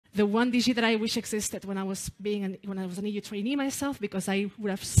the one DG that I wish existed when I was an EU trainee myself, because I would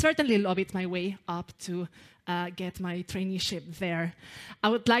have certainly lobbied my way up to get my traineeship there. I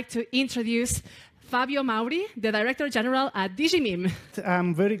would like to introduce Fabio Mauri, the Director General at DG MEME.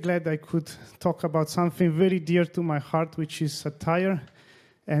 I'm very glad I could talk about something very dear to my heart, which is satire,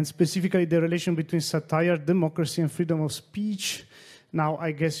 and specifically the relation between satire, democracy, and freedom of speech. Now,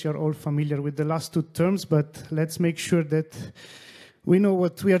 I guess you're all familiar with the last two terms, but let's make sure that we know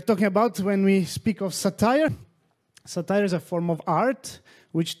what we are talking about when we speak of satire. Satire is a form of art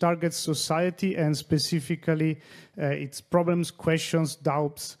which targets society and specifically its problems, questions,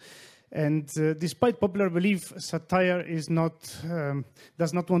 doubts. And despite popular belief, satire is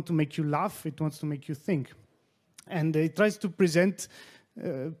does not want to make you laugh, it wants to make you think. And it tries to present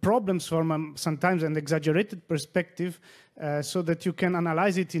problems from sometimes an exaggerated perspective so that you can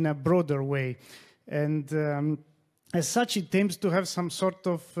analyze it in a broader way. And as such, it aims to have some sort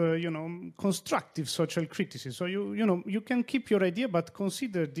of, constructive social criticism. So you can keep your idea, but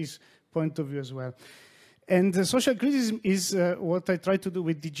consider this point of view as well. And social criticism is what I try to do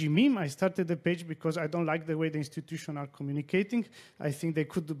with DG MEME. I started the page because I don't like the way the institutions are communicating. I think they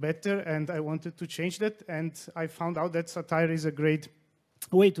could do better, and I wanted to change that. And I found out that satire is a great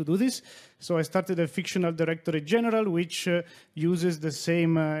way to do this. So I started a fictional directorate general, which uses the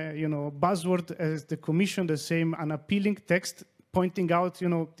same, buzzword as the commission, the same unappealing text, pointing out,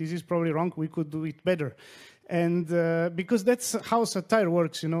 this is probably wrong, we could do it better. And because that's how satire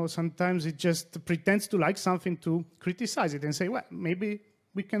works, sometimes it just pretends to like something to criticize it and say, well, maybe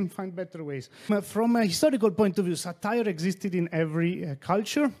we can find better ways. From a historical point of view, satire existed in every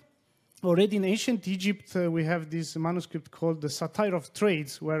culture. Already in ancient Egypt, we have this manuscript called the Satire of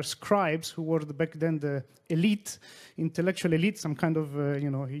Trades, where scribes, who were back then the elite, intellectual elite, some kind of,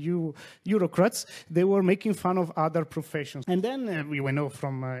 bureaucrats, they were making fun of other professions. And then we know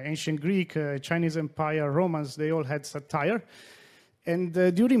from ancient Greek, Chinese Empire, Romans, they all had satire. And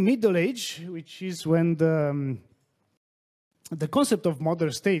during Middle Age, which is when the concept of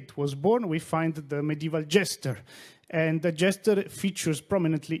modern state was born, we find the medieval jester. And the jester features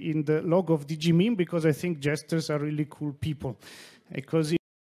prominently in the logo of DG MEME because I think jesters are really cool people. Because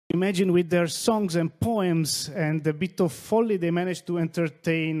imagine with their songs and poems and a bit of folly, they manage to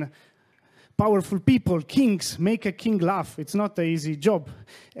entertain powerful people, kings, make a king laugh. It's not an easy job.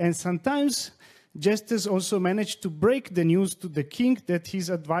 And sometimes jesters also manage to break the news to the king that his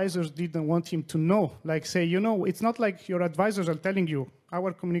advisors didn't want him to know. Like say, it's not like your advisors are telling you,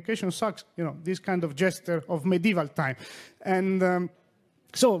 our communication sucks, this kind of jester of medieval time. And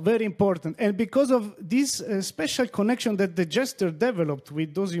so very important. And because of this special connection that the jester developed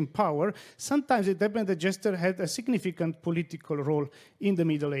with those in power, sometimes it happened the jester had a significant political role in the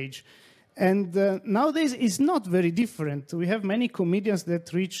Middle Age. And nowadays, it's not very different. We have many comedians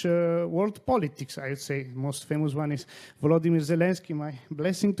that reach world politics, I would say. Most famous one is Volodymyr Zelensky, my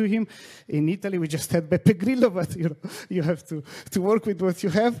blessing to him. In Italy, we just had Beppe Grillo, but you have to work with what you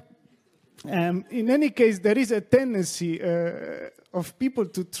have. In any case, there is a tendency of people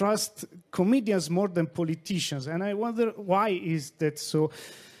to trust comedians more than politicians. And I wonder, why is that so?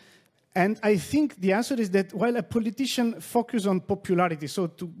 And I think the answer is that while a politician focuses on popularity, so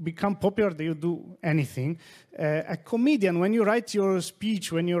to become popular, they will do anything. A comedian, when you write your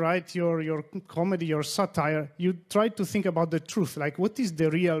speech, when you write your comedy, your satire, you try to think about the truth, like what is the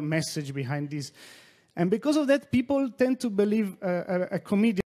real message behind this? And because of that, people tend to believe a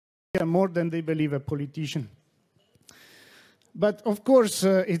comedian more than they believe a politician. But of course,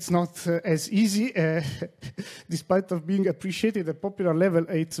 it's not as easy. Despite of being appreciated at popular level,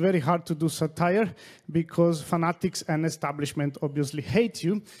 it's very hard to do satire because fanatics and establishment obviously hate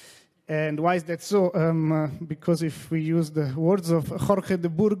you. And why is that so? Because if we use the words of Jorge de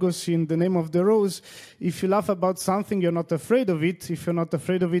Burgos in The Name of the Rose, if you laugh about something, you're not afraid of it. If you're not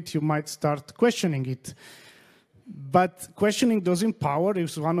afraid of it, you might start questioning it. But questioning those in power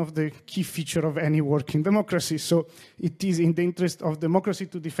is one of the key features of any working democracy. So it is in the interest of democracy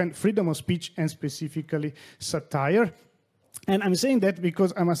to defend freedom of speech and specifically satire. And I'm saying that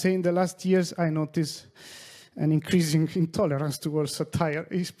because I must say in the last years I noticed an increasing intolerance towards satire,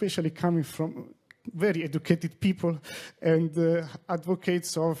 especially coming from very educated people and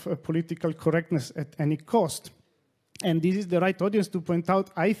advocates of political correctness at any cost. And this is the right audience to point out,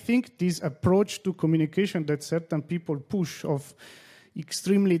 I think this approach to communication that certain people push of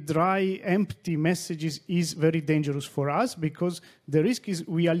extremely dry, empty messages is very dangerous for us because the risk is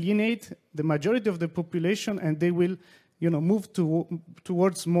we alienate the majority of the population and they will, move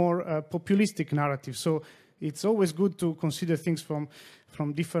towards more populistic narratives. So it's always good to consider things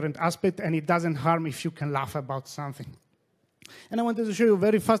from different aspects, and it doesn't harm if you can laugh about something. And I wanted to show you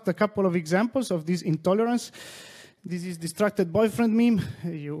very fast a couple of examples of this intolerance. This is distracted boyfriend meme.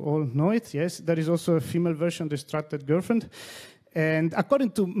 You all know it, yes. There is also a female version, distracted girlfriend. And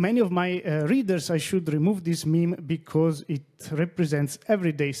according to many of my readers, I should remove this meme because it represents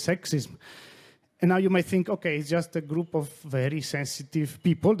everyday sexism. And now you might think, okay, it's just a group of very sensitive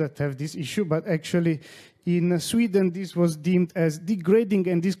people that have this issue, but actually in Sweden, this was deemed as degrading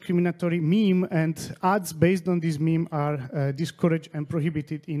and discriminatory meme, and ads based on this meme are discouraged and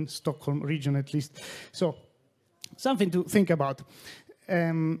prohibited in Stockholm region, at least. So, something to think about.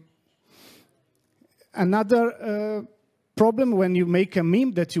 Another problem when you make a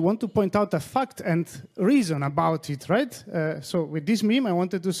meme that you want to point out a fact and reason about it, right? So with this meme, I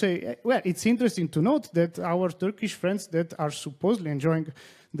wanted to say, well, it's interesting to note that our Turkish friends that are supposedly enjoying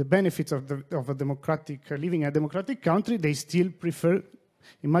the benefits of a democratic, living in a democratic country, they still prefer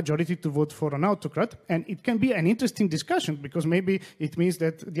in majority to vote for an autocrat. And it can be an interesting discussion because maybe it means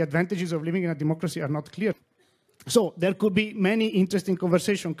that the advantages of living in a democracy are not clear. So there could be many interesting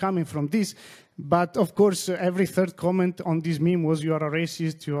conversations coming from this, but of course every third comment on this meme was you are a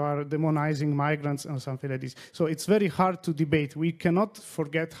racist, you are demonizing migrants or something like this. So it's very hard to debate. We cannot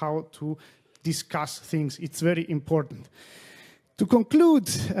forget how to discuss things. It's very important. To conclude,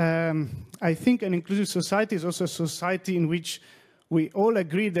 I think an inclusive society is also a society in which we all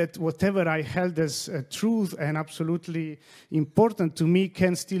agree that whatever I held as truth and absolutely important to me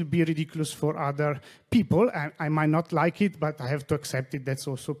can still be ridiculous for other people. And I might not like it, but I have to accept it. That's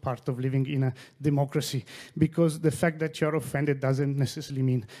also part of living in a democracy, because the fact that you're offended doesn't necessarily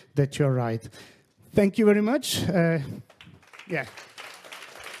mean that you're right. Thank you very much. Yeah.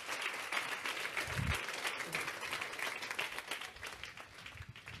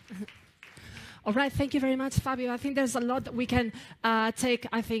 All right, thank you very much, Fabio. I think there's a lot that we can take,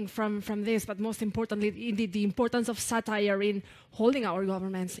 I think, from this, but most importantly, indeed, the importance of satire in holding our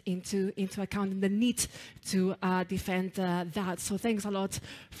governments into account and the need to defend that. So thanks a lot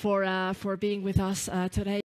for being with us today.